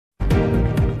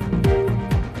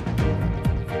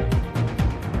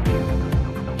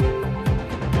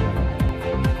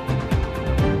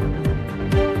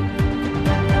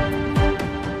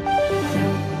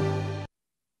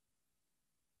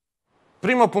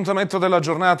Primo appuntamento della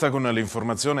giornata con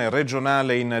l'informazione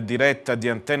regionale in diretta di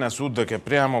Antenna Sud che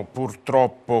apriamo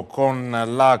purtroppo con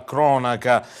la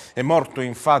cronaca. È morto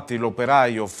infatti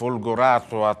l'operaio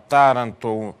folgorato a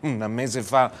Taranto un mese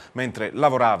fa mentre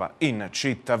lavorava in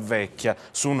Città Vecchia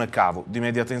su un cavo di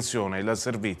media tensione. Il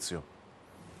servizio.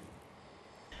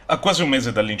 A quasi un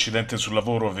mese dall'incidente sul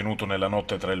lavoro avvenuto nella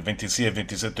notte tra il 26 e il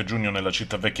 27 giugno nella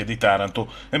Città Vecchia di Taranto,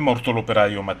 è morto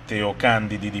l'operaio Matteo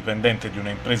Candidi, dipendente di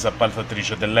una impresa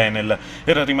appaltatrice dell'Enel.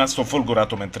 Era rimasto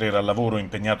folgorato mentre era al lavoro,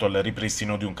 impegnato al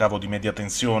ripristino di un cavo di media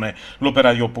tensione.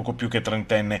 L'operaio, poco più che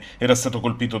trentenne, era stato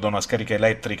colpito da una scarica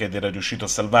elettrica ed era riuscito a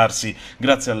salvarsi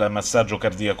grazie al massaggio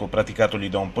cardiaco praticatogli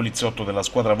da un poliziotto della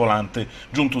squadra volante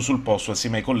giunto sul posto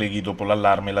assieme ai colleghi dopo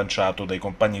l'allarme lanciato dai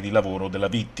compagni di lavoro della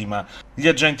vittima. Gli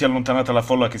agenti, allontanata la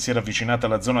folla che si era avvicinata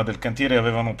alla zona del cantiere,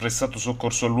 avevano prestato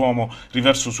soccorso all'uomo,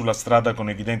 riverso sulla strada con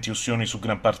evidenti ustioni su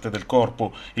gran parte del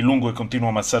corpo. Il lungo e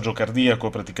continuo massaggio cardiaco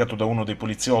praticato da uno dei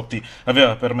poliziotti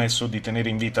aveva permesso di tenere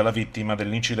in vita la vittima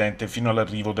dell'incidente fino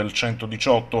all'arrivo del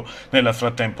 118, nel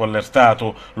frattempo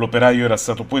allertato. L'operaio era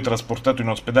stato poi trasportato in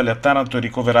ospedale a Taranto e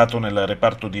ricoverato nel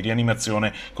reparto di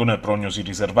rianimazione con prognosi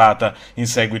riservata. In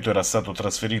seguito era stato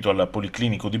trasferito al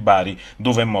Policlinico di Bari,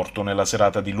 dove è morto nella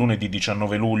serata di lunedì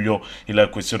 19 luglio. Il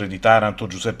questore di Taranto,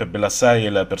 Giuseppe Bellassai, e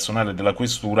il personale della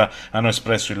questura hanno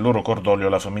espresso il loro cordoglio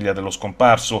alla famiglia dello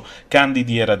scomparso.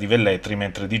 Candidi era di Velletri,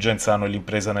 mentre di Genzano è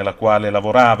l'impresa nella quale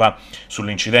lavorava.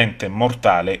 Sull'incidente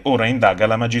mortale ora indaga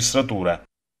la magistratura.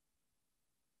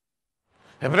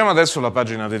 E apriamo adesso la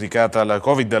pagina dedicata alla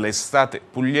Covid. L'estate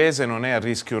pugliese non è a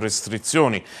rischio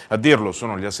restrizioni. A dirlo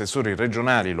sono gli assessori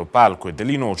regionali Lopalco e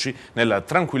Delinoci nel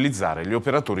tranquillizzare gli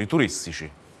operatori turistici.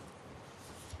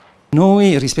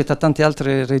 Noi rispetto a tante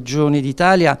altre regioni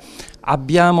d'Italia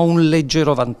abbiamo un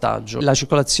leggero vantaggio. La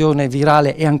circolazione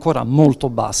virale è ancora molto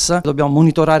bassa, dobbiamo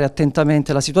monitorare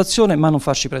attentamente la situazione ma non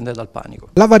farci prendere dal panico.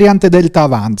 La variante Delta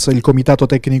avanza, il comitato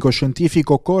tecnico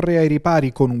scientifico corre ai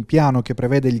ripari con un piano che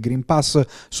prevede il Green Pass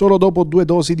solo dopo 2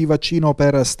 dosi di vaccino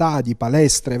per stadi,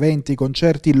 palestre, eventi,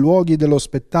 concerti, luoghi dello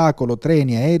spettacolo,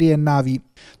 treni, aerei e navi.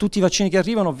 Tutti i vaccini che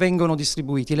arrivano vengono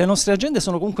distribuiti, le nostre agende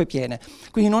sono comunque piene,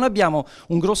 quindi non abbiamo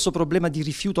un grosso problema di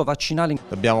rifiuto vaccinale.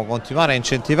 Dobbiamo continuare a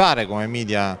incentivare come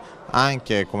media,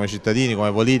 anche come cittadini,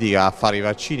 come politica, a fare i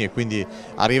vaccini e quindi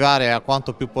arrivare a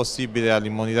quanto più possibile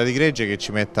all'immunità di gregge che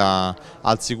ci metta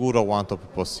al sicuro quanto più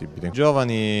possibile. I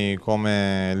giovani,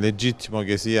 come legittimo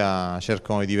che sia,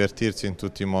 cercano di divertirsi in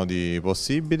tutti i modi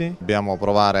possibili. Dobbiamo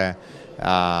provare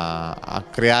a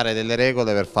creare delle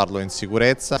regole per farlo in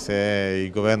sicurezza. Se il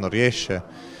governo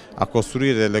riesce a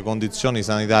costruire delle condizioni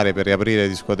sanitarie per riaprire le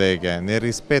discoteche nel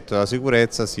rispetto della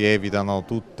sicurezza, si evitano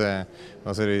tutte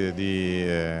una serie di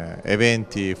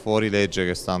eventi fuori legge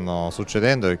che stanno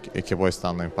succedendo e che poi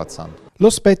stanno impazzando. Lo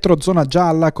spettro zona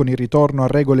gialla, con il ritorno a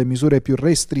regole e misure più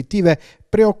restrittive,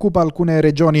 preoccupa alcune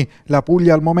regioni. La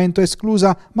Puglia al momento è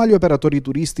esclusa, ma gli operatori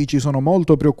turistici sono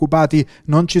molto preoccupati.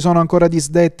 Non ci sono ancora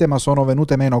disdette, ma sono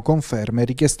venute meno conferme e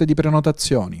richieste di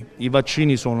prenotazioni. I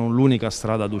vaccini sono l'unica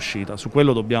strada d'uscita, su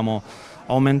quello dobbiamo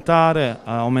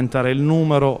aumentare il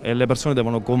numero e le persone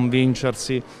devono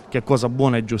convincersi che è cosa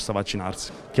buona e giusta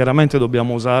vaccinarsi. Chiaramente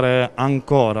dobbiamo usare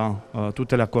ancora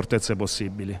tutte le accortezze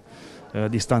possibili.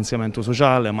 Distanziamento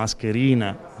sociale,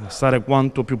 mascherine, stare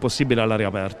quanto più possibile all'aria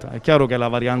aperta. È chiaro che la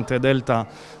variante Delta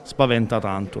spaventa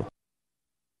tanto.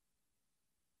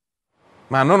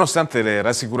 Ma nonostante le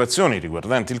rassicurazioni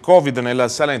riguardanti il Covid, nel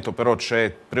Salento però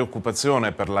c'è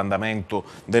preoccupazione per l'andamento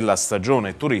della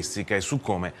stagione turistica e su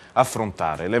come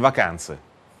affrontare le vacanze.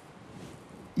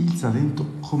 Il Salento,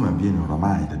 come avviene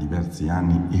oramai da diversi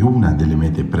anni, è una delle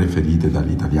mete preferite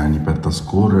dagli italiani per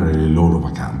trascorrere le loro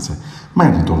vacanze, ma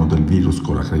il ritorno del virus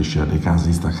con la crescita dei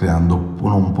casi sta creando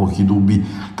non pochi dubbi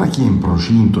tra chi è in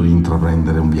procinto di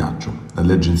intraprendere un viaggio.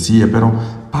 Dalle agenzie però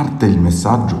parte il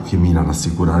messaggio che mira a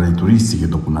rassicurare i turisti che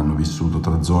dopo un anno vissuto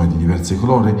tra zone di diversi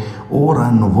colori ora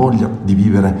hanno voglia di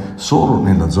vivere solo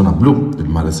nella zona blu del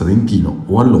mare salentino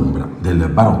o all'ombra del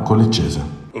barocco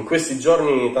leccese. In questi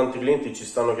giorni tanti clienti ci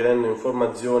stanno chiedendo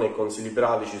informazioni e consigli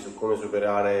pratici su come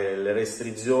superare le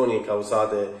restrizioni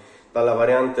causate dalla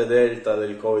variante Delta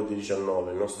del Covid-19.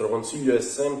 Il nostro consiglio è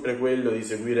sempre quello di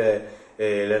seguire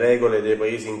le regole dei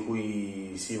paesi in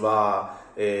cui si va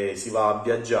a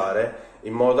viaggiare,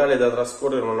 in modo tale da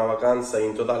trascorrere una vacanza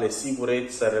in totale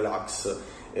sicurezza e relax.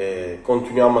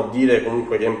 Continuiamo a dire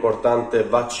comunque che è importante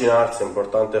vaccinarsi, è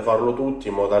importante farlo tutti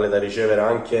in modo tale da ricevere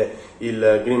anche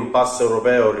il Green Pass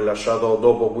europeo rilasciato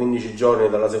dopo 15 giorni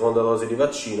dalla seconda dose di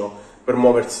vaccino per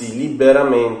muoversi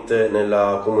liberamente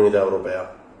nella comunità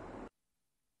europea.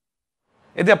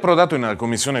 Ed è approdato in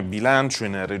Commissione Bilancio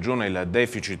in Regione il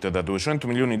deficit da 200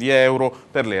 milioni di euro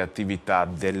per le attività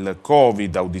del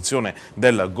Covid, audizione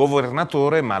del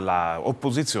governatore, ma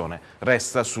l'opposizione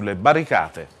resta sulle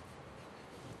barricate.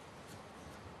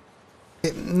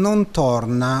 Non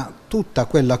torna tutta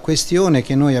quella questione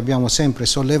che noi abbiamo sempre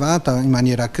sollevata in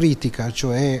maniera critica,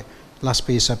 cioè la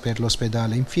spesa per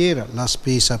l'ospedale in fiera, la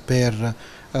spesa per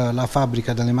la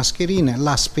fabbrica delle mascherine,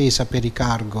 la spesa per i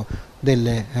cargo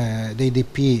dei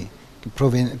DP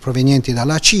provenienti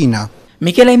dalla Cina.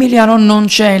 Michele Emiliano non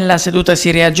c'è, la seduta si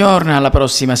riaggiorna la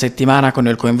prossima settimana con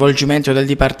il coinvolgimento del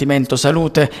Dipartimento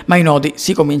Salute, ma i nodi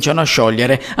si cominciano a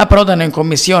sciogliere. Approdano in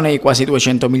commissione i quasi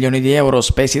 200 milioni di euro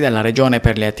spesi dalla Regione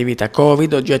per le attività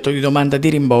Covid, oggetto di domanda di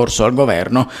rimborso al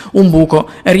Governo. Un buco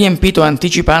riempito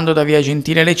anticipando da Via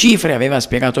Gentile le cifre, aveva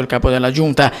spiegato il capo della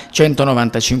Giunta,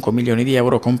 195 milioni di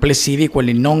euro complessivi,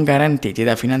 quelli non garantiti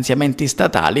da finanziamenti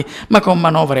statali, ma con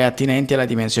manovre attinenti alla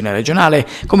dimensione regionale,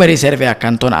 come riserve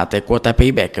accantonate, quota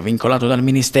payback vincolato dal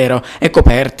Ministero e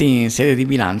coperti in sede di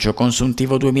bilancio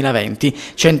consuntivo 2020.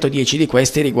 110 di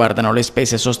questi riguardano le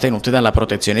spese sostenute dalla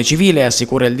Protezione Civile,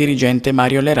 assicura il dirigente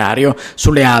Mario Lerario.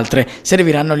 Sulle altre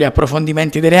serviranno gli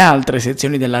approfondimenti delle altre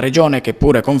sezioni della Regione, che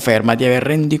pure conferma di aver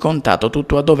rendicontato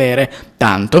tutto a dovere,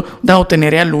 tanto da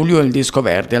ottenere a luglio il disco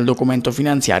verde al documento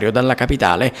finanziario dalla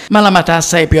capitale. Ma la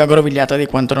matassa è più aggrovigliata di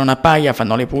quanto non appaia,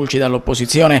 fanno le pulci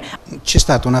dall'opposizione. C'è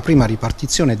stata una prima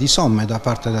ripartizione di somme da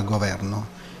parte del Governo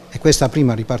e questa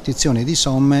prima ripartizione di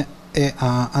somme è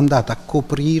andata a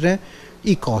coprire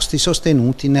i costi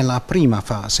sostenuti nella prima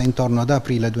fase, intorno ad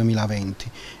aprile 2020,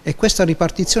 e questa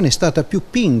ripartizione è stata più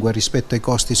pingue rispetto ai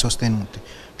costi sostenuti,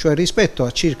 cioè rispetto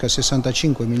a circa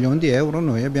 65 milioni di euro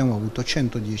noi abbiamo avuto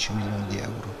 110 milioni di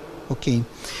euro. Okay?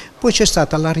 Poi c'è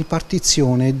stata la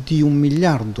ripartizione di 1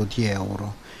 miliardo di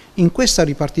euro. In questa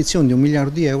ripartizione di 1 miliardo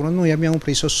di euro noi abbiamo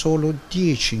preso solo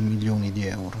 10 milioni di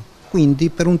euro. Quindi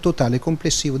per un totale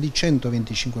complessivo di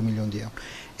 125 milioni di euro.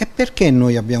 E perché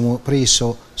noi abbiamo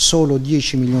preso solo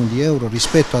 10 milioni di euro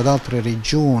rispetto ad altre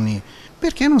regioni?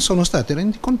 Perché non sono stati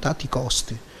rendicontati i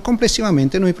costi.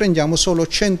 Complessivamente noi prendiamo solo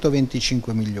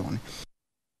 125 milioni.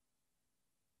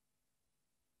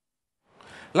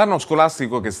 L'anno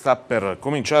scolastico che sta per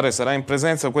cominciare sarà in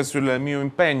presenza, questo è il mio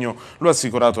impegno, lo ha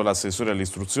assicurato l'assessore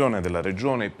all'istruzione della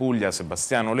Regione Puglia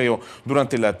Sebastiano Leo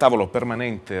durante il tavolo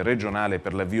permanente regionale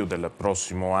per l'avvio del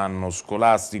prossimo anno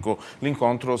scolastico.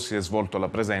 L'incontro si è svolto alla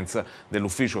presenza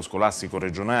dell'ufficio scolastico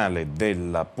regionale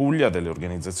della Puglia, delle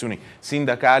organizzazioni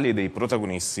sindacali e dei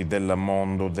protagonisti del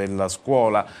mondo della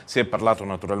scuola. Si è parlato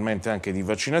naturalmente anche di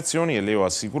vaccinazioni e Leo ha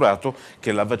assicurato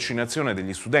che la vaccinazione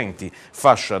degli studenti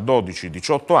fascia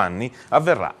 12-18 anni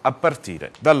avverrà a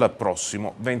partire dal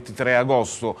prossimo 23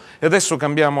 agosto. E adesso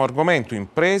cambiamo argomento: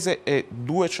 imprese e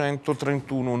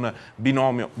 231, un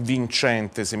binomio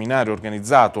vincente, seminario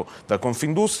organizzato da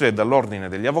Confindustria e dall'Ordine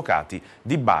degli Avvocati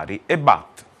di Bari e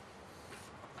BAT.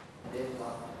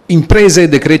 Imprese e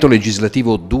decreto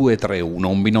legislativo 231,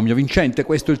 un binomio vincente,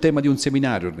 questo è il tema di un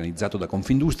seminario organizzato da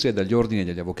Confindustria e dagli ordini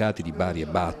degli avvocati di Bari e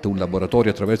BAT, un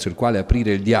laboratorio attraverso il quale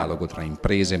aprire il dialogo tra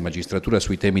imprese e magistratura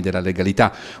sui temi della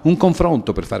legalità, un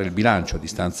confronto per fare il bilancio a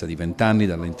distanza di 20 anni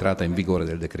dall'entrata in vigore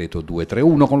del decreto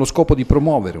 231 con lo scopo di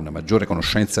promuovere una maggiore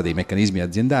conoscenza dei meccanismi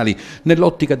aziendali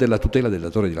nell'ottica della tutela del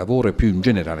datore di lavoro e più in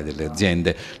generale delle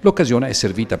aziende. L'occasione è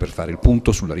servita per fare il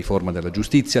punto sulla riforma della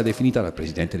giustizia definita dal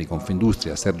presidente di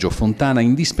Confindustria Sergio Fontana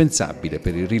indispensabile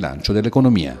per il rilancio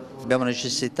dell'economia. Abbiamo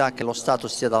necessità che lo Stato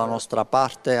stia dalla nostra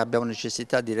parte, abbiamo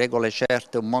necessità di regole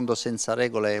certe, un mondo senza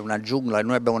regole è una giungla e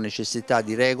noi abbiamo necessità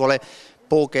di regole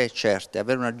poche e certe,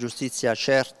 avere una giustizia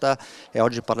certa, e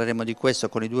oggi parleremo di questo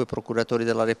con i 2 procuratori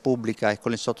della Repubblica e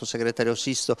con il sottosegretario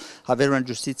Sisto. Avere una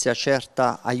giustizia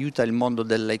certa aiuta il mondo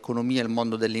dell'economia, il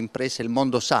mondo delle imprese, il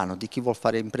mondo sano, di chi vuol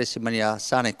fare imprese in maniera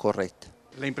sana e corretta.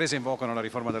 Le imprese invocano la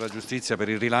riforma della giustizia per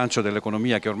il rilancio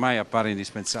dell'economia che ormai appare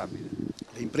indispensabile.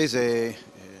 Le imprese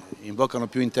invocano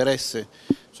più interesse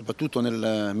soprattutto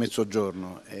nel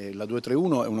mezzogiorno e la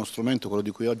 231 è uno strumento, quello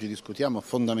di cui oggi discutiamo,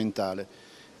 fondamentale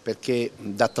perché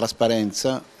dà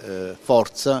trasparenza,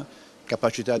 forza,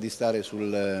 capacità di stare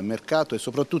sul mercato e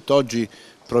soprattutto oggi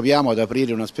proviamo ad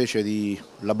aprire una specie di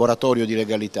laboratorio di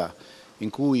legalità in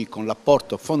cui con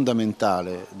l'apporto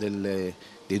fondamentale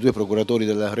dei 2 procuratori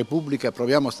della Repubblica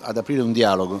proviamo ad aprire un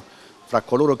dialogo fra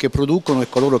coloro che producono e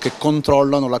coloro che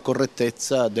controllano la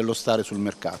correttezza dello stare sul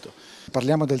mercato.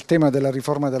 Parliamo del tema della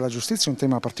riforma della giustizia, un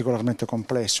tema particolarmente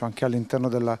complesso, anche all'interno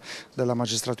della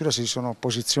magistratura ci sono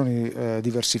posizioni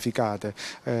diversificate.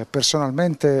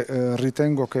 Personalmente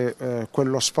ritengo che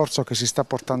quello sforzo che si sta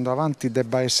portando avanti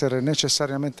debba essere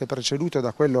necessariamente preceduto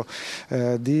da quello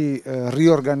di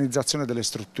riorganizzazione delle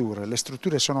strutture. Le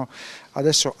strutture sono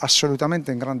adesso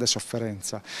assolutamente in grande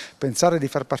sofferenza. Pensare di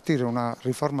far partire una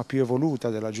riforma più evoluta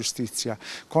della giustizia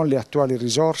con le attuali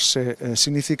risorse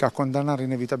significa condannare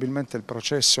inevitabilmente il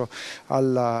processo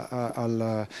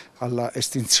alla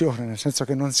estinzione, nel senso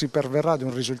che non si perverrà di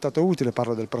un risultato utile,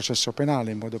 parlo del processo penale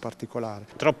in modo particolare.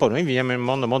 Purtroppo noi viviamo in un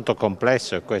mondo molto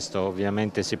complesso e questo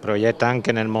ovviamente si proietta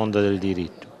anche nel mondo del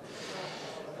diritto,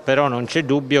 però non c'è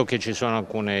dubbio che ci sono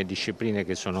alcune discipline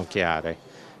che sono chiare.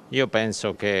 Io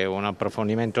penso che un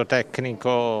approfondimento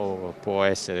tecnico può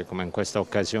essere, come in questa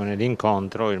occasione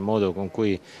d'incontro, il modo con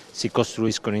cui si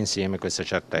costruiscono insieme queste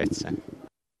certezze.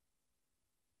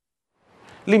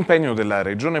 L'impegno della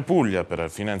Regione Puglia per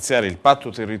finanziare il patto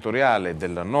territoriale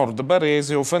del Nord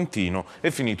Barese o Fantino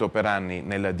è finito per anni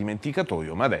nel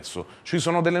dimenticatoio, ma adesso ci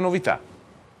sono delle novità.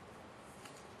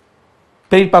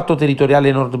 Per il patto territoriale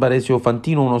Nord Barese o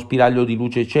Fantino uno spiraglio di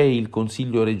luce c'è. Il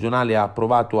Consiglio regionale ha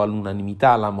approvato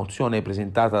all'unanimità la mozione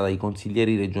presentata dai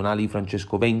consiglieri regionali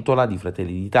Francesco Ventola di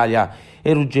Fratelli d'Italia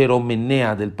e Ruggero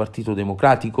Mennea del Partito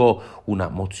Democratico, una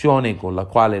mozione con la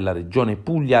quale la Regione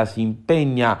Puglia si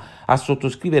impegna a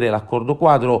sottoscrivere l'accordo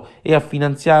quadro e a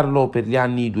finanziarlo per gli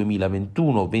anni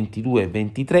 2021, 22,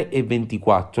 23 e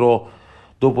 24.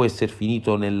 Dopo essere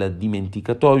finito nel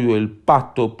dimenticatoio, il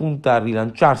patto punta a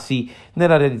rilanciarsi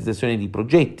nella realizzazione di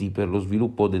progetti per lo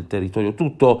sviluppo del territorio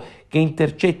tutto che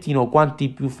intercettino quanti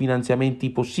più finanziamenti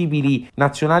possibili,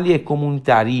 nazionali e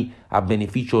comunitari, a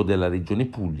beneficio della Regione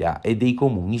Puglia e dei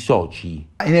comuni soci.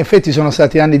 In effetti sono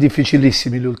stati anni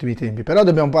difficilissimi gli ultimi tempi, però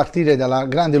dobbiamo partire dalla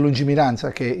grande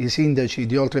lungimiranza che i sindaci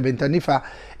di oltre 20 anni fa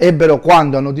ebbero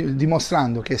quando hanno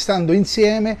dimostrando che stando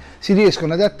insieme si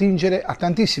riescono ad attingere a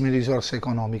tantissime risorse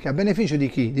economiche, a beneficio di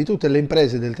chi? Di tutte le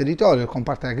imprese del territorio, il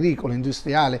comparto agricolo,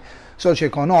 industriale,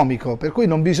 socio-economico, per cui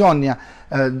non bisogna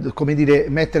come dire,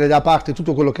 mettere da parte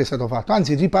tutto quello che è stato fatto,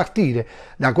 anzi ripartire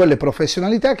da quelle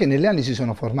professionalità che negli anni si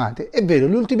sono formate. È vero,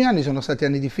 gli ultimi anni sono stati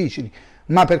anni difficili,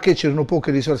 ma perché c'erano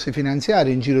poche risorse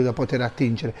finanziarie in giro da poter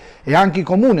attingere e anche i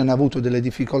comuni hanno avuto delle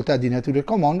difficoltà di natura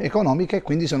economica e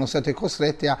quindi sono state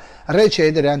costrette a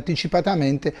recedere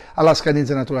anticipatamente alla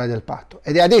scadenza naturale del patto.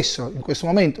 Ed è adesso, in questo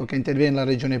momento, che interviene la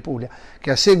Regione Puglia,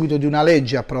 che a seguito di una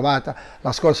legge approvata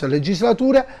la scorsa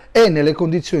legislatura è nelle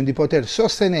condizioni di poter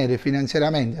sostenere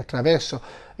finanziariamente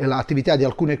attraverso l'attività di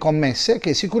alcune commesse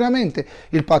che sicuramente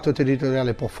il patto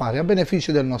territoriale può fare a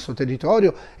beneficio del nostro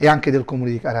territorio e anche del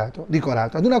comune di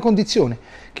Corato, ad una condizione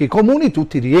che i comuni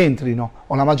tutti rientrino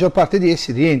o la maggior parte di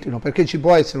essi rientrino, perché ci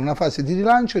può essere una fase di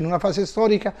rilancio in una fase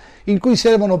storica in cui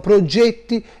servono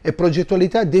progetti e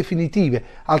progettualità definitive,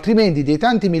 altrimenti dei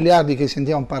tanti miliardi che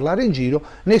sentiamo parlare in giro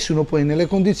nessuno poi è nelle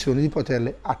condizioni di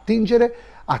poterle attingere,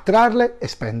 attrarle e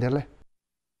spenderle.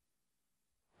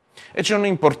 E c'è un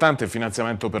importante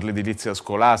finanziamento per l'edilizia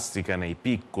scolastica nei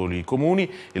piccoli comuni.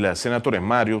 Il senatore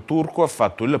Mario Turco ha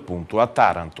fatto il punto a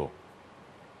Taranto.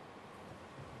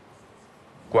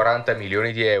 40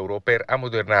 milioni di euro per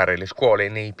ammodernare le scuole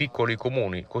nei piccoli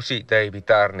comuni, così da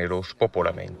evitarne lo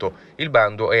spopolamento. Il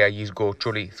bando è agli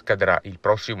sgoccioli, scadrà il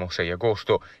prossimo 6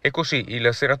 agosto e così il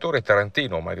senatore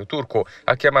tarantino Mario Turco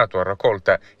ha chiamato a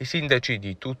raccolta i sindaci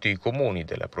di tutti i comuni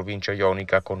della provincia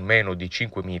ionica con meno di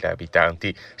 5.000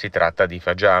 abitanti. Si tratta di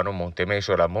Faggiano,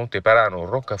 Montemesola, Monteparano,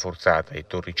 Roccaforzata e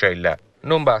Torricella.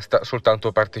 Non basta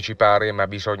soltanto partecipare, ma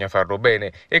bisogna farlo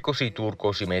bene e così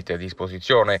Turco si mette a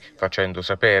disposizione, facendo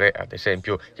sapere, ad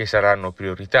esempio, che saranno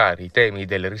prioritari i temi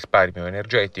del risparmio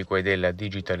energetico e della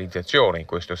digitalizzazione in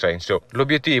questo senso.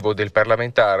 L'obiettivo del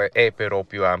parlamentare è però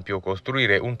più ampio: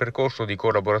 costruire un percorso di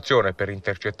collaborazione per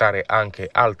intercettare anche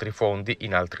altri fondi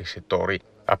in altri settori.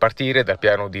 A partire dal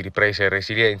piano di ripresa e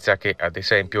resilienza che, ad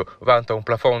esempio, vanta un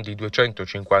plafond di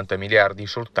 250 miliardi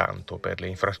soltanto per le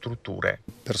infrastrutture.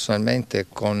 Personalmente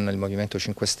con il Movimento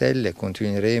 5 Stelle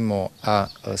continueremo a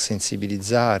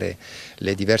sensibilizzare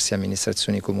le diverse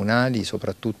amministrazioni comunali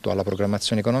soprattutto alla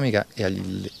programmazione economica e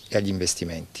agli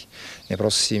investimenti. Nei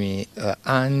prossimi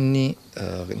anni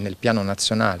nel piano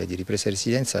nazionale di ripresa e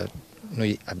resilienza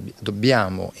noi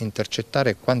dobbiamo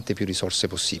intercettare quante più risorse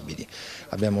possibili.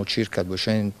 Abbiamo circa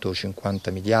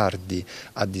 250 miliardi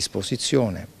a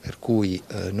disposizione, per cui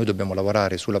noi dobbiamo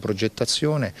lavorare sulla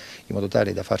progettazione in modo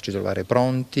tale da farci trovare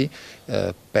pronti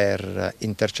per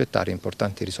intercettare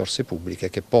importanti risorse pubbliche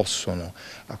che possono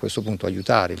a questo punto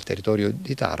aiutare il territorio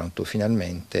di Taranto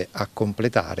finalmente a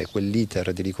completare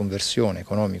quell'iter di riconversione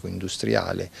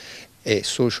economico-industriale e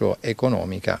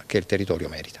socio-economica che il territorio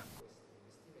merita.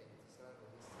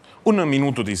 Un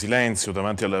minuto di silenzio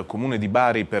davanti al comune di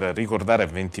Bari per ricordare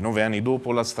 29 anni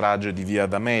dopo la strage di Via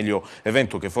D'Amelio,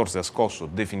 evento che forse ha scosso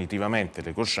definitivamente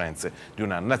le coscienze di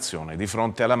una nazione di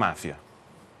fronte alla mafia.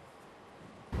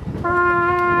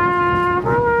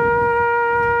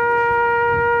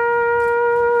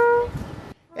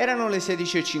 Erano le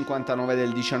 16:59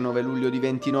 del 19 luglio di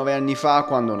 29 anni fa,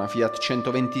 quando una Fiat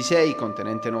 126,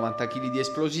 contenente 90 kg di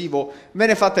esplosivo,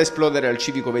 venne fatta esplodere al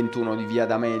civico 21 di Via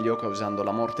D'Amelio, causando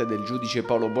la morte del giudice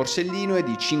Paolo Borsellino e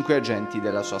di 5 agenti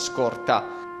della sua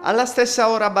scorta. Alla stessa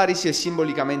ora Bari si è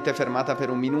simbolicamente fermata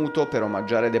per un minuto per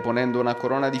omaggiare, deponendo una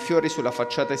corona di fiori sulla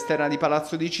facciata esterna di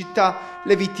Palazzo di Città,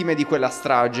 le vittime di quella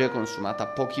strage, consumata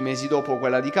pochi mesi dopo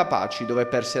quella di Capaci, dove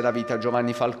perse la vita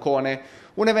Giovanni Falcone.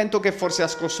 Un evento che forse ha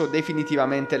scosso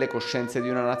definitivamente le coscienze di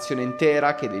una nazione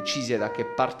intera, che decise da che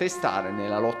parte stare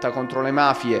nella lotta contro le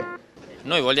mafie.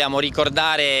 Noi vogliamo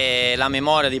ricordare la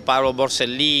memoria di Paolo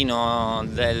Borsellino,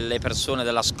 delle persone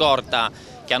della scorta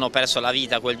che hanno perso la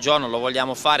vita quel giorno. Lo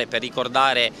vogliamo fare per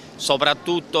ricordare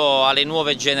soprattutto alle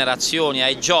nuove generazioni,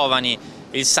 ai giovani,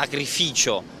 il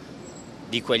sacrificio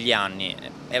di quegli anni.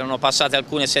 Erano passate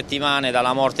alcune settimane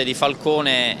dalla morte di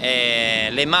Falcone e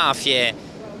le mafie,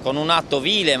 con un atto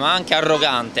vile ma anche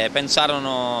arrogante,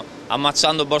 pensarono,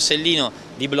 ammazzando Borsellino,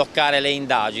 di bloccare le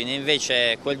indagini.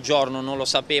 Invece quel giorno non lo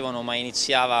sapevano, ma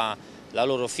iniziava la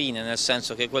loro fine, nel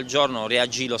senso che quel giorno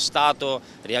reagì lo Stato,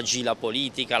 reagì la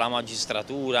politica, la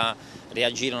magistratura,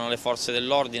 reagirono le forze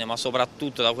dell'ordine, ma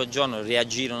soprattutto da quel giorno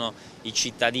reagirono i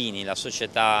cittadini, la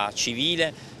società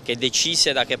civile, che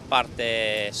decise da che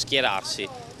parte schierarsi.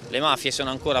 Le mafie sono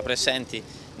ancora presenti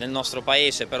nel nostro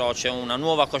paese, però c'è una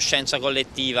nuova coscienza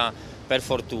collettiva, per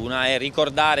fortuna, e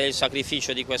ricordare il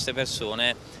sacrificio di queste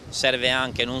persone serve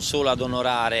anche non solo ad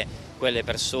onorare quelle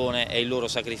persone e il loro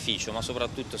sacrificio, ma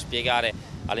soprattutto spiegare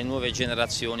alle nuove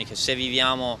generazioni che se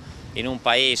viviamo in un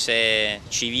paese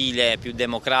civile, più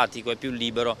democratico e più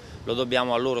libero, lo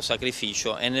dobbiamo al loro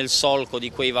sacrificio, e nel solco di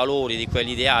quei valori, di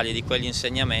quegli ideali, di quegli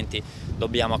insegnamenti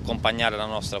dobbiamo accompagnare la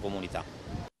nostra comunità.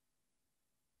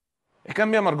 E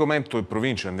cambiamo argomento e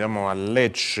provincia, andiamo a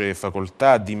Lecce,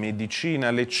 facoltà di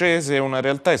medicina leccese. Una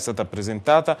realtà è stata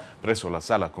presentata presso la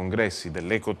sala congressi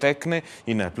dell'Ecotecne,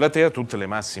 in platea tutte le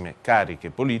massime cariche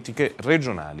politiche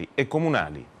regionali e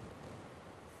comunali.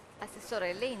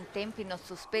 Assessore, lei in tempi non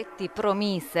sospetti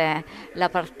promise la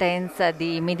partenza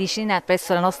di medicina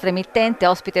presso la nostra emittente,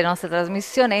 ospite della nostra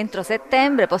trasmissione, entro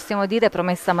settembre. Possiamo dire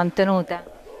promessa mantenuta?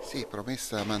 Sì,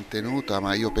 promessa mantenuta,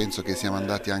 ma io penso che siamo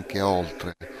andati anche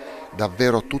oltre.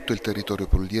 Davvero tutto il territorio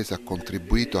pugliese ha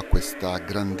contribuito a questa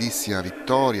grandissima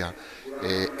vittoria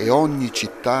e ogni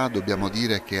città, dobbiamo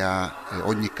dire che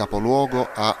ogni capoluogo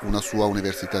ha una sua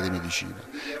università di medicina.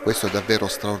 Questo è davvero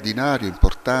straordinario,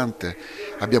 importante.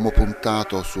 Abbiamo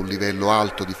puntato sul livello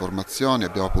alto di formazione,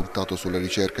 abbiamo puntato sulla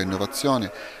ricerca e innovazione,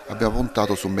 abbiamo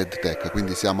puntato su MedTech,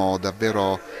 quindi siamo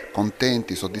davvero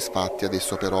contenti, soddisfatti.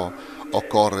 Adesso però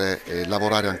occorre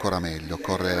lavorare ancora meglio,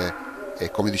 occorre,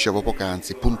 come dicevo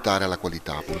poc'anzi, puntare alla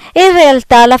qualità. In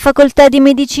realtà la facoltà di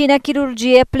medicina,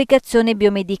 chirurgia e applicazioni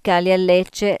biomedicali a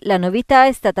Lecce. La novità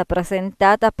è stata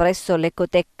presentata presso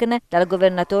l'Ecotecne dal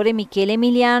governatore Michele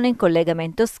Emiliano in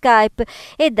collegamento Skype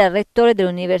e dal rettore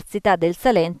dell'Università del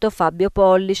Salento Fabio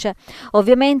Pollice.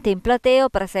 Ovviamente in plateo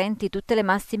presenti tutte le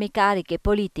massime cariche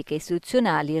politiche,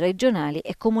 istituzionali, regionali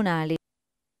e comunali.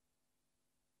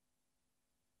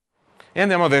 E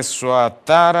andiamo adesso a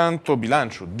Taranto,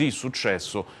 bilancio di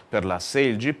successo per la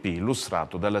 6GP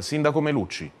illustrato dal sindaco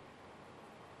Melucci.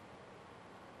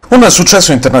 Un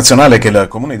successo internazionale che il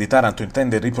Comune di Taranto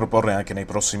intende riproporre anche nei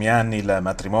prossimi anni. Il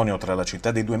matrimonio tra la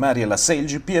città dei due mari e la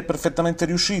 6GP è perfettamente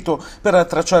riuscito. Per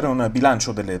tracciare un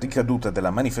bilancio delle ricadute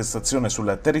della manifestazione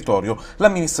sul territorio,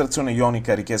 l'amministrazione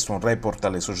ionica ha richiesto un report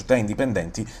alle società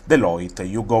indipendenti dell'OIT e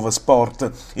YouGov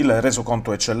Sport. Il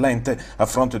resoconto eccellente, a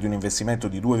fronte di un investimento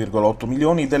di 2,8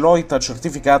 milioni, Deloitte ha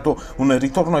certificato un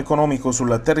ritorno economico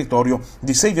sul territorio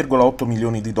di 6,8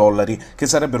 milioni di dollari, che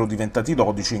sarebbero diventati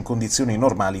 12 in condizioni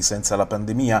normali senza la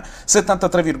pandemia.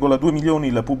 73,2 milioni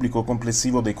il pubblico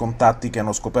complessivo dei contatti che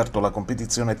hanno scoperto la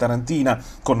competizione tarantina,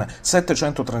 con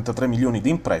 733 milioni di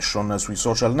impression sui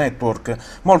social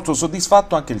network. Molto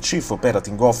soddisfatto anche il Chief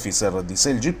Operating Officer di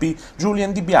 6GP,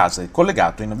 Julian Di Biase,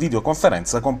 collegato in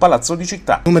videoconferenza con Palazzo di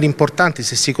Città. Numeri importanti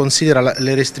se si considera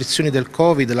le restrizioni del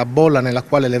Covid, la bolla nella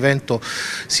quale l'evento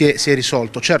si è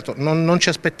risolto. Certo, non ci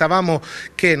aspettavamo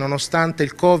che nonostante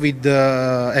il Covid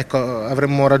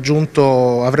avremmo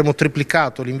raggiunto avremo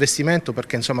triplicato l'investimento,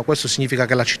 perché insomma questo significa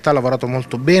che la città ha lavorato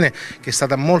molto bene, che è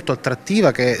stata molto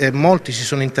attrattiva, che molti si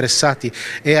sono interessati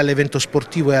e all'evento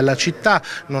sportivo e alla città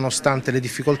nonostante le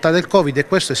difficoltà del Covid, e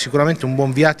questo è sicuramente un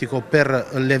buon viatico per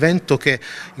l'evento che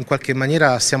in qualche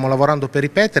maniera stiamo lavorando per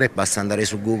ripetere. Basta andare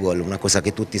su Google, una cosa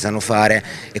che tutti sanno fare,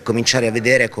 e cominciare a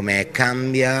vedere come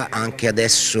cambia anche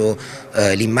adesso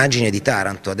l'immagine di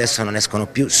Taranto. Adesso non escono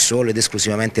più solo ed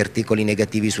esclusivamente articoli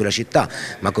negativi sulla città,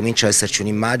 ma comincia ad esserci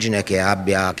un'immagine che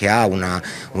ha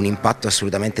un impatto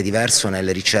assolutamente diverso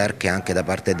nelle ricerche anche da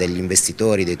parte degli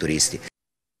investitori, dei turisti.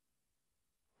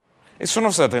 E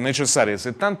sono state necessarie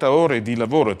 70 ore di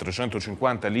lavoro e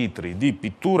 350 litri di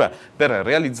pittura per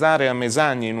realizzare a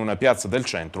Mesagni, in una piazza del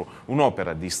centro,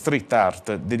 un'opera di street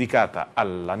art dedicata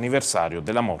all'anniversario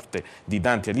della morte di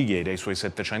Dante Alighieri ai suoi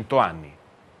 700 anni.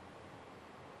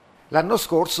 L'anno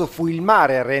scorso fu il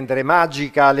mare a rendere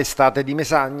magica l'estate di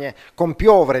Mesagne, con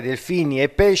piovre, delfini e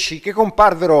pesci che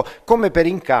comparvero come per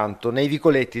incanto nei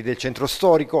vicoletti del centro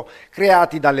storico,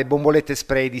 creati dalle bombolette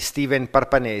spray di Steven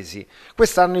Parpanesi.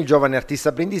 Quest'anno il giovane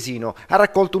artista brindisino ha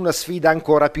raccolto una sfida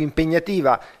ancora più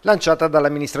impegnativa, lanciata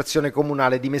dall'amministrazione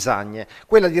comunale di Mesagne,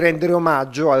 quella di rendere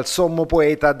omaggio al sommo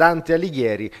poeta Dante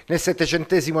Alighieri nel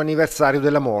 700° anniversario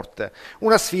della morte.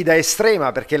 Una sfida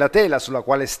estrema, perché la tela sulla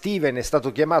quale Steven è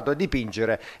stato chiamato a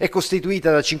dipingere è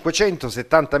costituita da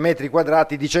 570 metri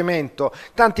quadrati di cemento,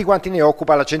 tanti quanti ne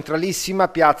occupa la centralissima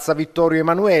piazza Vittorio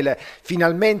Emanuele,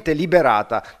 finalmente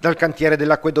liberata dal cantiere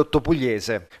dell'acquedotto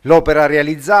pugliese. L'opera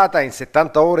realizzata in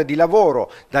 70 ore di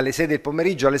lavoro, dalle 6 del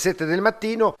pomeriggio alle 7 del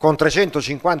mattino, con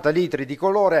 350 litri di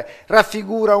colore,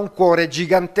 raffigura un cuore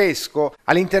gigantesco,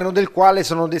 all'interno del quale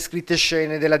sono descritte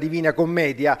scene della Divina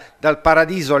Commedia, dal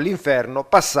paradiso all'inferno,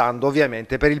 passando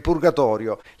ovviamente per il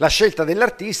purgatorio. La scelta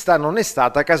dell'artista non è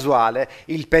stata casuale.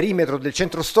 Il perimetro del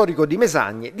centro storico di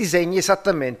Mesagne disegna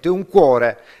esattamente un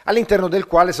cuore, all'interno del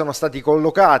quale sono stati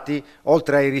collocati,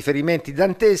 oltre ai riferimenti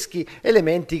danteschi,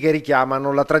 elementi che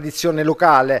richiamano la tradizione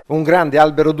locale, un grande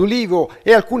albero d'ulivo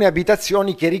e alcune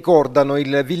abitazioni che ricordano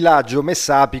il villaggio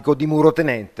messapico di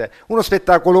Murotenente. Uno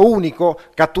spettacolo unico,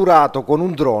 catturato con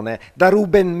un drone da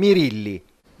Ruben Mirilli.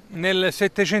 Nel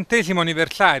 700°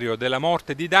 anniversario della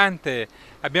morte di Dante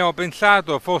abbiamo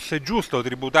pensato fosse giusto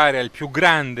tributare al più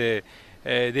grande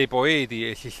dei poeti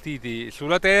esistiti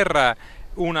sulla terra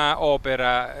una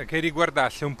opera che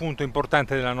riguardasse un punto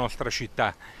importante della nostra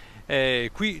città.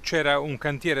 Qui c'era un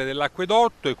cantiere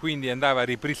dell'acquedotto e quindi andava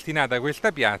ripristinata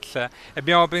questa piazza, e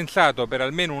abbiamo pensato per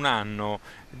almeno un anno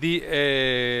di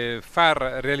far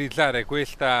realizzare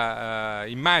questa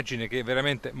immagine, che è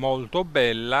veramente molto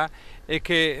bella e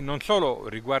che non solo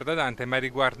riguarda Dante ma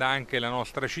riguarda anche la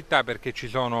nostra città, perché ci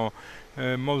sono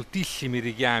moltissimi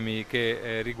richiami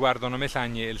che riguardano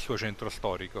Mesagne e il suo centro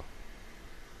storico.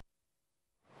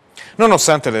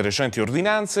 Nonostante le recenti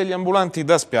ordinanze, gli ambulanti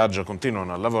da spiaggia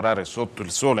continuano a lavorare sotto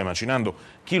il sole, macinando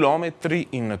chilometri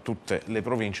in tutte le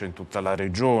province, in tutta la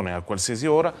regione, a qualsiasi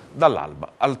ora,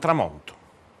 dall'alba al tramonto.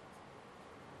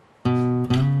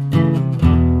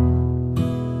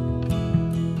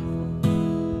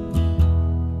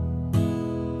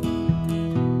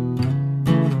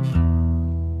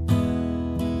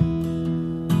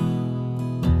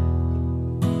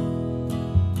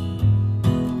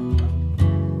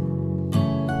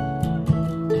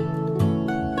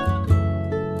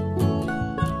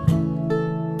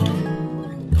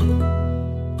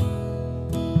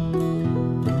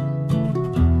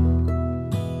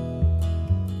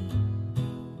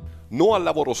 No al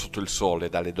lavoro sotto il sole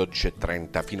dalle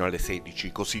 12:30 fino alle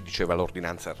 16, così diceva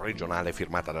l'ordinanza regionale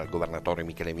firmata dal governatore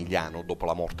Michele Emiliano dopo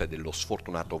la morte dello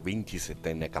sfortunato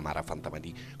 27enne Camara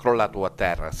Fantamadì, crollato a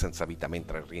terra senza vita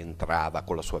mentre rientrava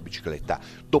con la sua bicicletta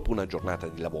dopo una giornata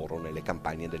di lavoro nelle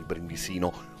campagne del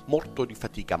Brindisino. Morto di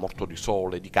fatica, morto di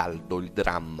sole, di caldo, il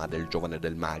dramma del giovane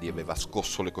del Mali aveva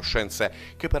scosso le coscienze,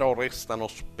 che però restano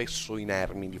spesso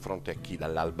inermi di fronte a chi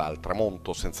dall'alba al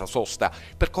tramonto, senza sosta,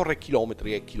 percorre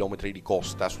chilometri e chilometri di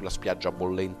costa sulla spiaggia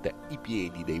bollente. I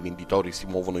piedi dei venditori si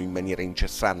muovono in maniera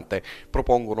incessante,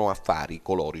 propongono affari,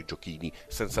 colori, giochini,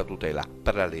 senza tutela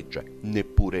per la legge,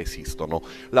 neppure esistono.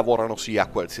 Lavorano sì a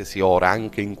qualsiasi ora,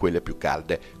 anche in quelle più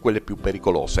calde, quelle più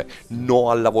pericolose. No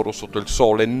al lavoro sotto il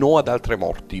sole, no ad altre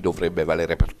morti, dovrebbe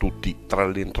valere per tutti, tra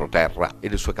l'entroterra e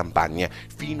le sue campagne,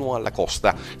 fino alla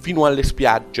costa, fino alle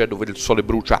spiagge dove il sole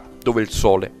brucia, dove il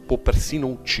sole può persino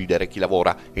uccidere chi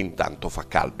lavora e intanto fa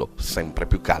caldo, sempre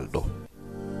più caldo.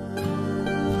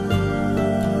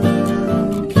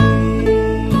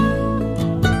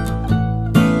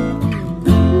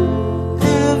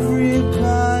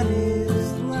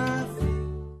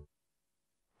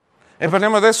 E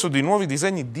parliamo adesso di nuovi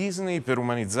disegni Disney per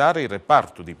umanizzare il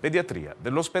reparto di pediatria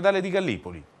dell'ospedale di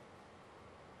Gallipoli.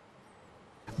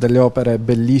 Delle opere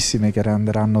bellissime che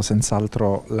renderanno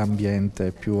senz'altro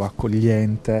l'ambiente più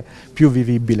accogliente, più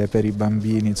vivibile per i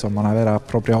bambini, insomma una vera e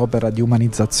propria opera di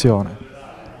umanizzazione.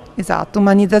 Esatto,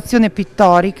 umanizzazione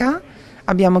pittorica,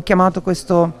 abbiamo chiamato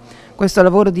questo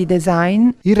lavoro di design.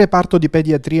 Il reparto di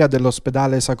pediatria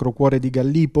dell'ospedale Sacro Cuore di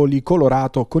Gallipoli,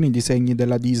 colorato con i disegni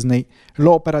della Disney.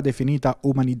 L'opera, definita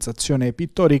umanizzazione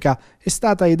pittorica, è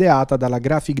stata ideata dalla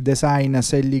graphic design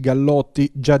Selli Gallotti,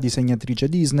 già disegnatrice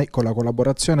Disney, con la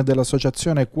collaborazione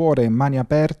dell'associazione Cuore e Mani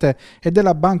Aperte e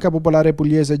della Banca Popolare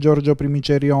Pugliese Giorgio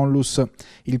Primiceri Onlus.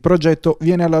 Il progetto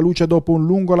viene alla luce dopo un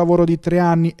lungo lavoro di 3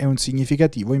 anni e un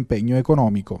significativo impegno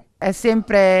economico. È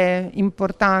sempre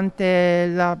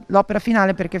importante l'opera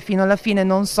finale, perché fino alla fine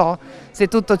non so se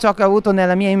tutto ciò che ho avuto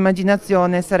nella mia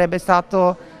immaginazione sarebbe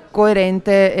stato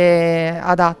coerente e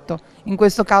adatto. In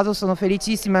questo caso sono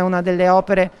felicissima, è una delle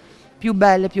opere più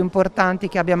belle, più importanti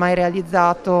che abbia mai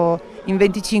realizzato in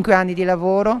 25 anni di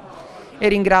lavoro, e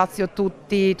ringrazio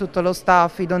tutto lo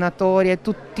staff, i donatori e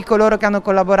tutti coloro che hanno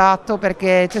collaborato,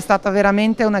 perché c'è stata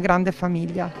veramente una grande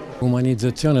famiglia.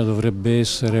 L'umanizzazione dovrebbe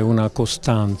essere una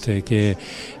costante che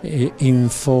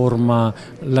informa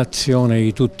l'azione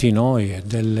di tutti noi e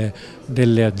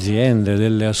delle aziende,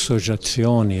 delle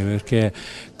associazioni, perché,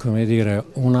 come dire,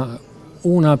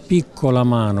 una piccola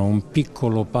mano, un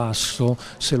piccolo passo,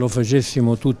 se lo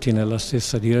facessimo tutti nella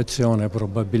stessa direzione,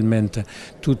 probabilmente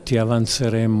tutti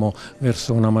avanzeremmo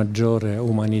verso una maggiore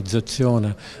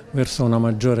umanizzazione, verso una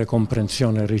maggiore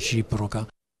comprensione reciproca.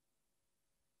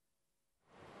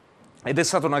 Ed è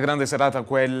stata una grande serata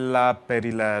quella per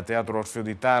il Teatro Orfeo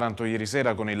di Taranto ieri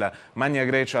sera, con il Magna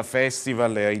Grecia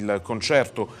Festival e il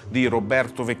concerto di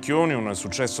Roberto Vecchioni, un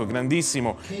successo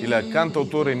grandissimo. Il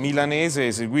cantautore milanese ha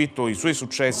eseguito i suoi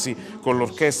successi con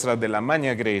l'orchestra della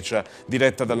Magna Grecia,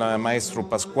 diretta dal maestro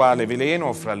Pasquale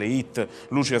Veleno. Fra le hit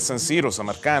Luci a San Siro,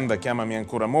 Samarcanda, Chiamami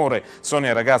ancora amore,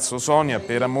 Sonia ragazzo Sonia,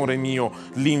 Per amore mio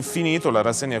l'infinito. La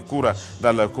rassegna a cura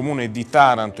dal comune di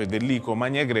Taranto e dell'ICO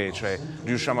Magna Grecia, e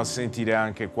riusciamo a sentire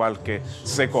anche qualche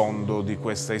secondo di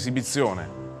questa esibizione.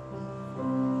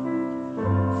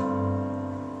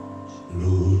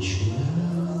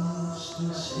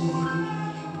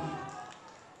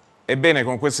 Ebbene,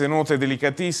 con queste note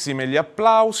delicatissime e gli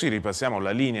applausi ripassiamo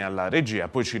la linea alla regia,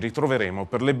 poi ci ritroveremo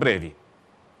per le brevi.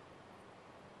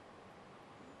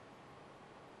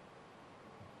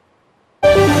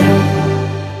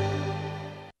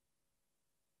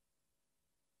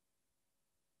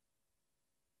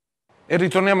 E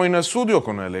ritorniamo in studio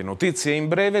con le notizie in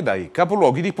breve dai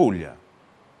capoluoghi di Puglia.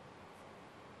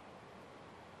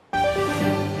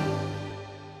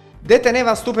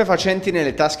 Deteneva stupefacenti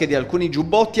nelle tasche di alcuni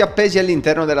giubbotti appesi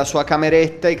all'interno della sua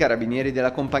cameretta. I carabinieri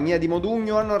della compagnia di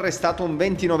Modugno hanno arrestato un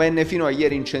 29enne fino a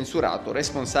ieri incensurato,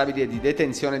 responsabile di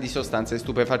detenzione di sostanze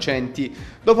stupefacenti.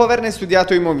 Dopo averne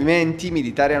studiato i movimenti, i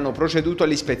militari hanno proceduto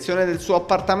all'ispezione del suo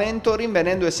appartamento,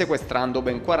 rinvenendo e sequestrando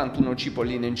ben 41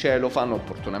 cipolline in celofano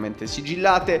opportunamente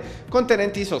sigillate,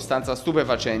 contenenti sostanza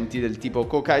stupefacenti del tipo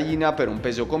cocaina per un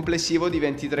peso complessivo di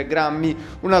 23 grammi,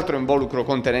 un altro involucro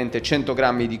contenente 100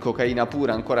 grammi di cocaina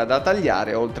pura ancora da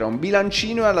tagliare, oltre a un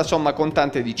bilancino e alla somma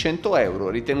contante di 100 euro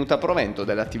ritenuta provento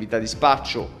dell'attività di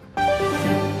spaccio.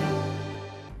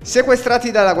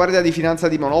 Sequestrati dalla Guardia di Finanza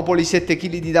di Monopoli 7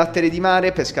 kg di datteri di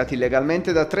mare pescati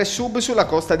illegalmente da 3 sub sulla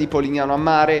costa di Polignano a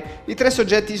Mare. I 3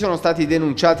 soggetti sono stati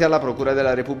denunciati alla Procura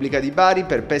della Repubblica di Bari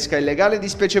per pesca illegale di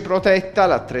specie protetta.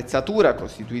 L'attrezzatura,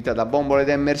 costituita da bombole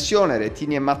da immersione,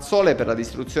 retini e mazzole per la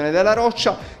distruzione della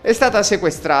roccia, è stata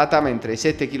sequestrata, mentre i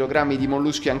 7 kg di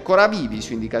molluschi ancora vivi,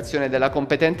 su indicazione della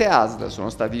competente ASL, sono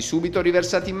stati subito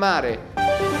riversati in mare.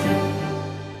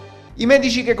 I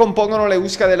medici che compongono le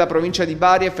USCA della provincia di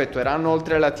Bari effettueranno,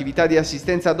 oltre all'attività di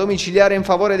assistenza domiciliare in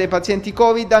favore dei pazienti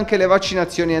Covid, anche le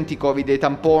vaccinazioni anti-Covid e i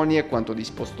tamponi, è quanto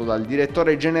disposto dal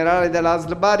direttore generale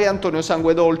dell'ASL Bari Antonio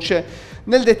Sanguedolce.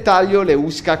 Nel dettaglio, le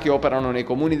USCA che operano nei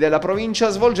comuni della provincia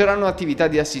svolgeranno attività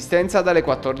di assistenza dalle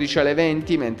 14 alle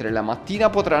 20, mentre la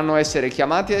mattina potranno essere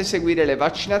chiamati a eseguire le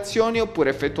vaccinazioni oppure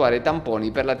effettuare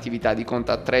tamponi per l'attività di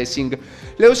contact tracing.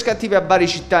 Le USCA attive a Bari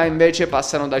città invece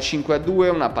passano da 5 a 2,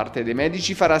 una parte dei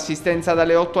medici farà assistenza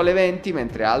dalle 8 alle 20,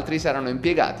 mentre altri saranno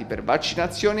impiegati per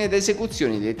vaccinazioni ed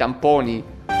esecuzioni dei tamponi.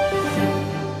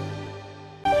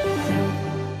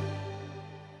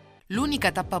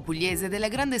 l'unica tappa pugliese della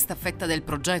grande staffetta del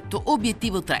progetto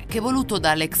Obiettivo 3 che, voluto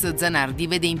da Alex Zanardi,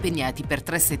 vede impegnati per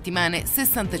 3 settimane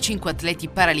 65 atleti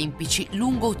paralimpici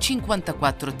lungo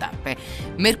 54 tappe.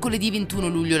 Mercoledì 21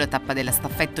 luglio la tappa della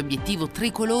staffetta Obiettivo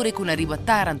tricolore con arrivo a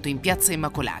Taranto in piazza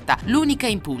Immacolata. L'unica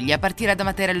in Puglia partirà da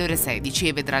Matera alle ore 16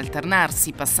 e vedrà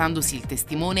alternarsi, passandosi il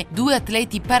testimone, 2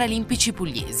 atleti paralimpici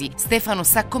pugliesi, Stefano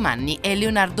Saccomanni e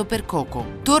Leonardo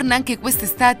Percoco. Torna anche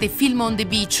quest'estate Film on the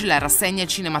Beach, la rassegna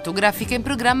cinematografica in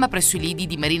programma presso i lidi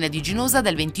di Marina di Ginosa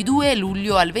dal 22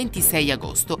 luglio al 26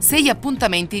 agosto. 6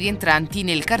 appuntamenti rientranti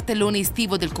nel cartellone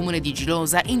estivo del comune di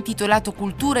Ginosa intitolato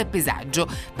Cultura e Paesaggio,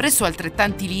 presso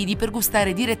altrettanti lidi per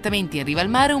gustare direttamente in riva al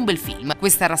mare un bel film.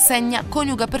 Questa rassegna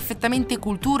coniuga perfettamente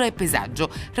cultura e paesaggio,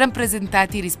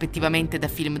 rappresentati rispettivamente da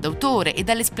film d'autore e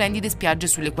dalle splendide spiagge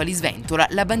sulle quali sventola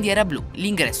la bandiera blu.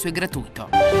 L'ingresso è gratuito.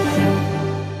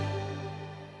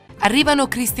 Arrivano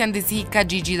Christian De Sica,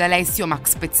 Gigi D'Alessio,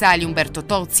 Max Pezzali, Umberto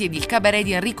Tozzi ed il cabaret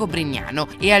di Enrico Brignano,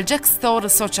 e al Jack Store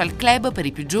Social Club per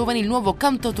i più giovani il nuovo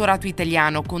cantautorato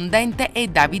italiano con Dente e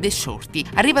Davide Shorty.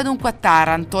 Arriva dunque a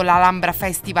Taranto l'Alhambra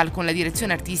Festival con la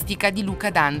direzione artistica di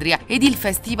Luca D'Andria ed il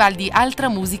Festival di Altra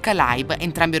Musica Live,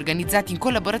 entrambi organizzati in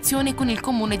collaborazione con il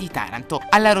Comune di Taranto.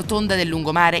 Alla Rotonda del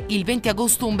Lungomare il 20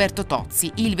 agosto Umberto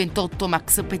Tozzi, il 28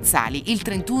 Max Pezzali, il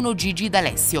 31 Gigi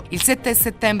D'Alessio, il 7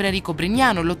 settembre Enrico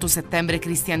Brignano, l'8 settembre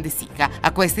Christian De Sica.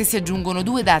 A queste si aggiungono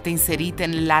 2 date inserite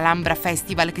nell'Alhambra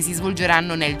Festival che si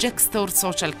svolgeranno nel Jack Store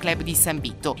Social Club di San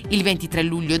Vito. Il 23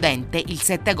 luglio Dente, il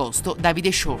 7 agosto Davide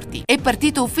Shorty. È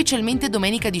partito ufficialmente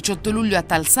domenica 18 luglio a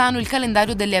Talsano il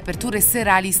calendario delle aperture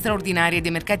serali straordinarie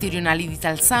dei mercati rionali di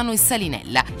Talsano e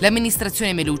Salinella.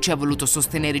 L'amministrazione Melucci ha voluto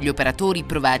sostenere gli operatori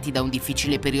provati da un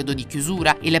difficile periodo di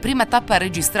chiusura e la prima tappa ha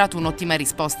registrato un'ottima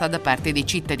risposta da parte dei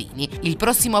cittadini. Il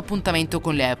prossimo appuntamento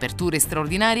con le aperture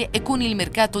straordinarie e con il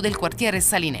mercato del quartiere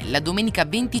Salinella domenica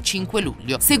 25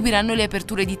 luglio. Seguiranno le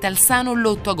aperture di Talsano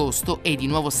l'8 agosto e di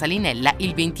nuovo Salinella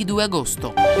il 22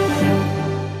 agosto.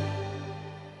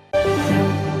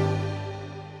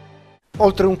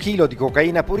 Oltre 1 chilo di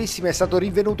cocaina purissima è stato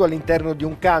rinvenuto all'interno di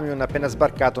un camion appena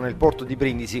sbarcato nel porto di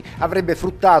Brindisi. Avrebbe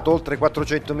fruttato oltre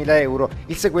 400.000 euro.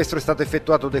 Il sequestro è stato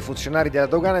effettuato dai funzionari della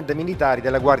dogana e dai militari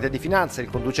della Guardia di Finanza. Il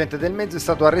conducente del mezzo è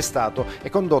stato arrestato e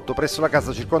condotto presso la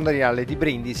casa circondariale di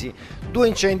Brindisi. 2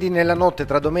 incendi nella notte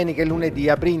tra domenica e lunedì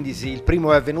a Brindisi. Il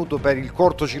primo è avvenuto per il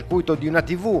cortocircuito di una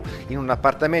TV in un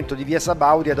appartamento di via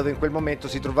Sabaudia dove in quel momento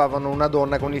si trovavano una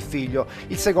donna con il figlio.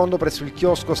 Il secondo presso il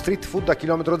chiosco street food a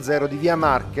chilometro zero di via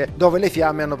Marche, dove le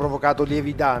fiamme hanno provocato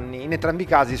lievi danni. In entrambi i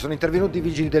casi sono intervenuti i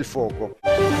vigili del fuoco.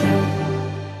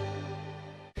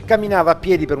 Camminava a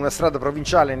piedi per una strada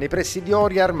provinciale nei pressi di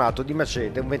Oria armato di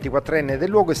macete. Un 24enne del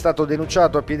luogo è stato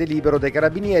denunciato a piede libero dai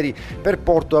carabinieri per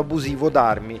porto abusivo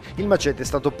d'armi. Il macete è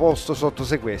stato posto sotto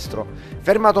sequestro.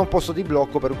 Fermato a un posto di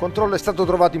blocco per un controllo è stato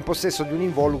trovato in possesso di un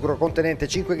involucro contenente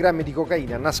 5 grammi di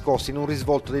cocaina nascosti in un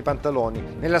risvolto dei pantaloni.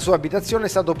 Nella sua abitazione è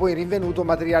stato poi rinvenuto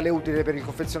materiale utile per il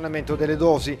confezionamento delle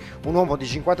dosi. Un uomo di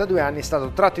 52 anni è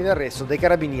stato tratto in arresto dai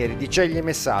carabinieri di Ceglie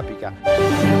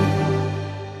Messapica.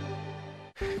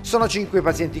 Sono 5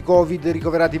 pazienti Covid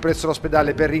ricoverati presso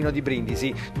l'ospedale Perrino di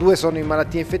Brindisi, 2 sono in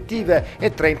malattie infettive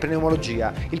e 3 in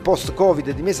pneumologia. Il post-Covid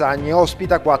di Mesagne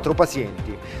ospita 4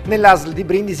 pazienti. Nell'ASL di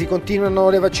Brindisi continuano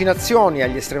le vaccinazioni,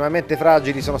 agli estremamente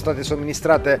fragili sono state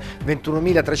somministrate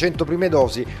 21.300 prime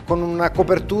dosi con una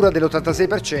copertura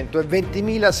dell'86% e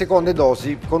 20.000 seconde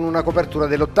dosi con una copertura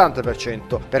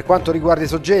dell'80%. Per quanto riguarda i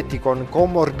soggetti con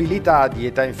comorbilità di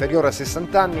età inferiore a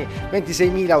 60 anni,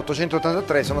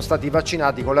 26.883 sono stati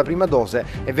vaccinati con la prima dose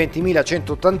e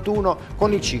 20.181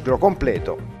 con il ciclo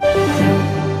completo.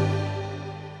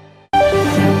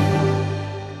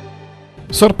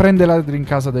 Sorprende ladri in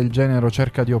casa del genero,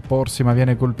 cerca di opporsi ma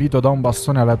viene colpito da un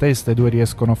bastone alla testa e 2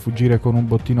 riescono a fuggire con un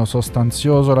bottino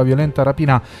sostanzioso. La violenta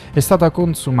rapina è stata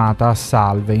consumata a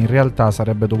salve, in realtà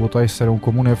sarebbe dovuto essere un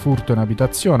comune furto in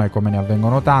abitazione, come ne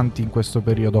avvengono tanti in questo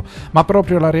periodo, ma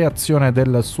proprio la reazione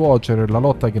del suocero e la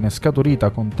lotta che ne è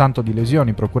scaturita con tanto di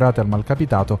lesioni procurate al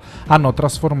malcapitato hanno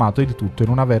trasformato il tutto in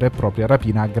una vera e propria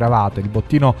rapina aggravata. Il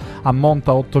bottino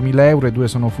ammonta a 8.000 euro e 2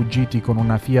 sono fuggiti con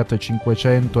una Fiat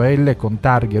 500L con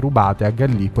targhe rubate a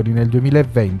Gallipoli nel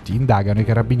 2020, indagano i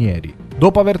carabinieri.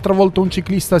 Dopo aver travolto un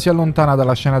ciclista si allontana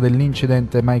dalla scena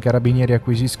dell'incidente, ma i carabinieri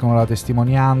acquisiscono la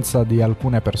testimonianza di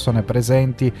alcune persone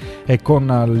presenti e con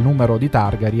il numero di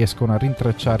targa riescono a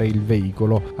rintracciare il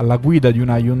veicolo. Alla guida di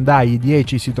una Hyundai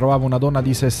i10 si trovava una donna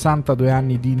di 62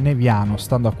 anni di Neviano.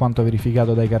 Stando a quanto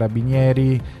verificato dai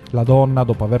carabinieri, la donna,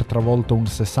 dopo aver travolto un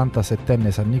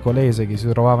 67enne sannicolese che si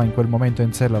trovava in quel momento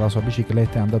in sella alla sua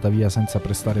bicicletta, è andata via senza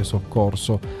prestare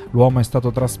soccorso. L'uomo è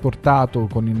stato trasportato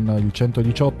con il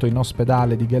 118 in ospedale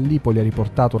di Gallipoli, ha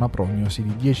riportato una prognosi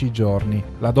di 10 giorni.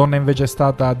 La donna invece è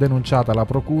stata denunciata alla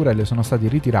procura e le sono stati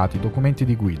ritirati i documenti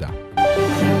di guida.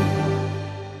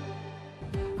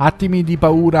 Attimi di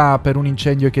paura per un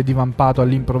incendio che è divampato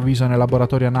all'improvviso nel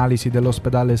laboratorio analisi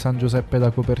dell'ospedale San Giuseppe da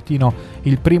Copertino.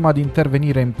 Il primo ad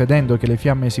intervenire impedendo che le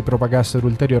fiamme si propagassero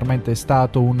ulteriormente è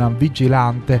stato un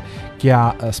vigilante che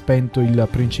ha spento il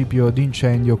principio di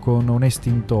incendio con un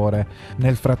estintore.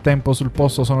 Nel frattempo sul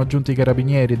posto sono giunti i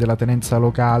carabinieri della tenenza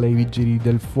locale, i vigili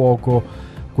del fuoco.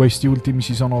 Questi ultimi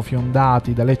si sono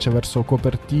fiondati da Lecce verso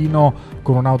Copertino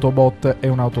con un autobot e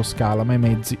un'autoscala, ma i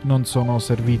mezzi non sono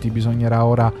serviti. Bisognerà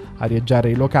ora arieggiare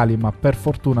i locali, ma per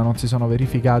fortuna non si sono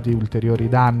verificati ulteriori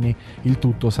danni. Il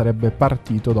tutto sarebbe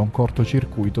partito da un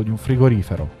cortocircuito di un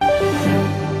frigorifero.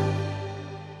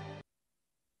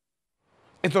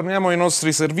 E torniamo ai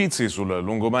nostri servizi. Sul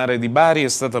lungomare di Bari è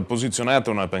stata posizionata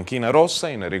una panchina rossa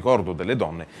in ricordo delle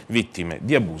donne vittime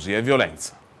di abusi e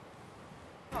violenza.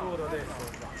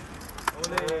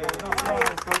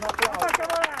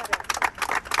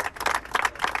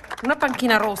 Una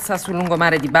panchina rossa sul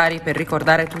lungomare di Bari per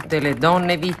ricordare tutte le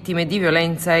donne vittime di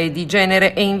violenza e di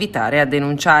genere e invitare a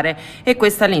denunciare. E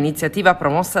questa è l'iniziativa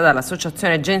promossa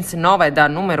dall'associazione Gens Nova e da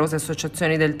numerose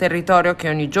associazioni del territorio che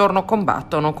ogni giorno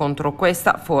combattono contro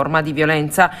questa forma di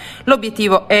violenza.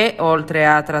 L'obiettivo è, oltre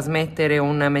a trasmettere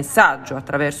un messaggio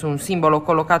attraverso un simbolo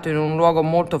collocato in un luogo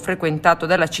molto frequentato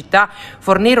della città,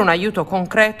 fornire un aiuto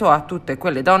concreto a tutte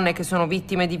quelle donne che sono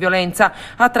vittime di violenza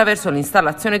attraverso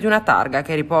l'installazione di una targa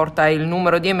che riporta il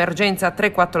numero di emergenza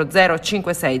 340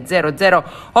 5600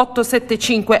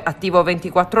 875, attivo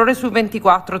 24 ore su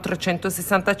 24,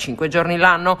 365 giorni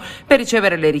l'anno, per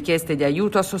ricevere le richieste di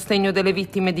aiuto a sostegno delle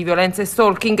vittime di violenza e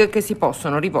stalking che si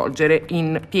possono rivolgere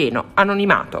in pieno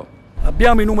anonimato.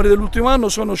 Abbiamo i numeri dell'ultimo anno,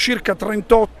 sono circa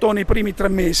 38 nei primi 3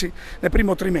 mesi, nel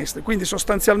primo trimestre, quindi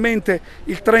sostanzialmente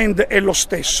il trend è lo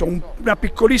stesso, una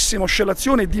piccolissima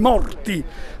oscillazione di morti,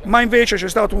 ma invece c'è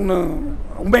stato un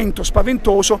aumento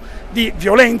spaventoso di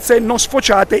violenze non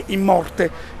sfociate in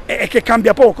morte. E che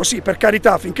cambia poco, sì, per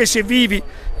carità, finché si è vivi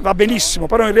va benissimo,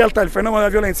 però in realtà il fenomeno della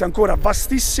violenza è ancora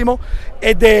vastissimo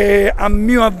ed è, a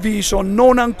mio avviso,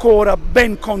 non ancora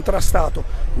ben contrastato.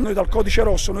 Noi dal codice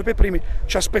rosso, noi per primi,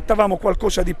 ci aspettavamo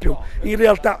qualcosa di più. In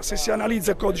realtà, se si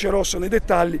analizza il codice rosso nei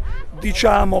dettagli,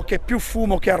 diciamo che più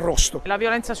fumo che arrosto. La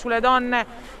violenza sulle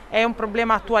donne è un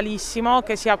problema attualissimo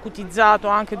che si è acutizzato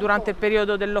anche durante il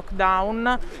periodo del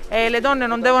lockdown e le donne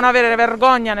non devono avere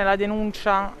vergogna nella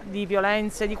denuncia di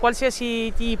violenze di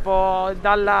qualsiasi tipo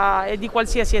e di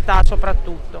qualsiasi età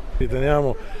soprattutto.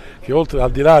 Riteniamo che oltre, al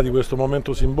di là di questo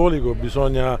momento simbolico,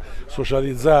 bisogna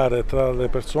socializzare tra le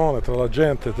persone, tra la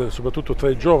gente, soprattutto tra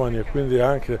i giovani, e quindi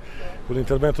anche con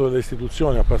l'intervento delle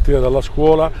istituzioni a partire dalla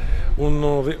scuola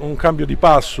un cambio di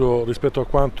passo rispetto a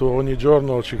quanto ogni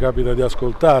giorno ci capita di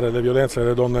ascoltare, le violenze che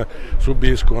le donne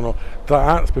subiscono,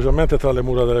 specialmente tra le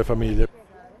mura delle famiglie.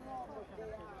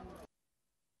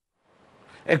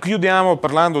 E chiudiamo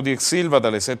parlando di ex Ilva.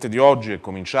 Dalle 7 di oggi è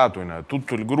cominciato in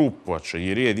tutto il gruppo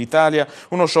Acciaierie d'Italia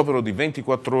uno sciopero di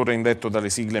 24 ore indetto dalle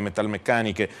sigle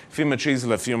metalmeccaniche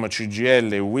FIM-CISL,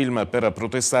 FIM-CGIL e UILM per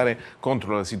protestare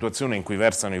contro la situazione in cui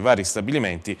versano i vari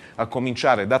stabilimenti, a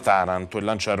cominciare da Taranto, e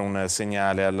lanciare un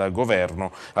segnale al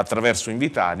governo attraverso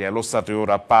Invitalia. Lo Stato è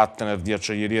ora partner di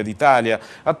Acciaieria d'Italia.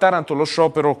 A Taranto lo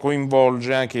sciopero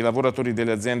coinvolge anche i lavoratori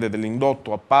delle aziende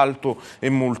dell'indotto, appalto e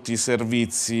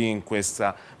multiservizi. In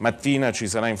questa mattina ci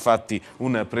sarà infatti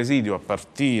un presidio a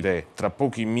partire tra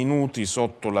pochi minuti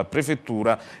sotto la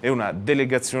prefettura e una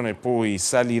delegazione poi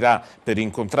salirà per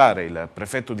incontrare il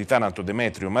prefetto di Taranto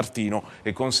Demetrio Martino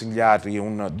e consigliargli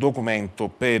un documento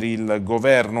per il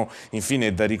governo. Infine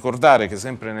è da ricordare che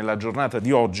sempre nella giornata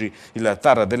di oggi il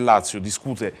TAR del Lazio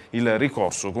discute il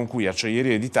ricorso con cui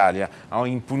Acciaierie d'Italia ha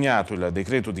impugnato il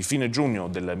decreto di fine giugno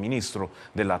del ministro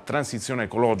della transizione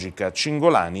ecologica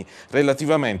Cingolani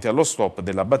relativamente allo stop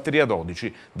della batteria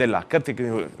 12 della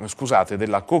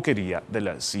cokeria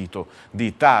del sito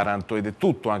di Taranto. Ed è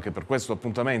tutto anche per questo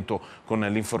appuntamento con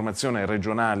l'informazione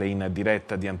regionale in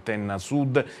diretta di Antenna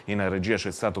Sud. In regia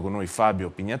c'è stato con noi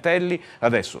Fabio Pignatelli.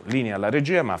 Adesso linea alla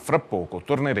regia, ma fra poco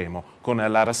torneremo con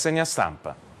la rassegna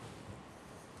stampa.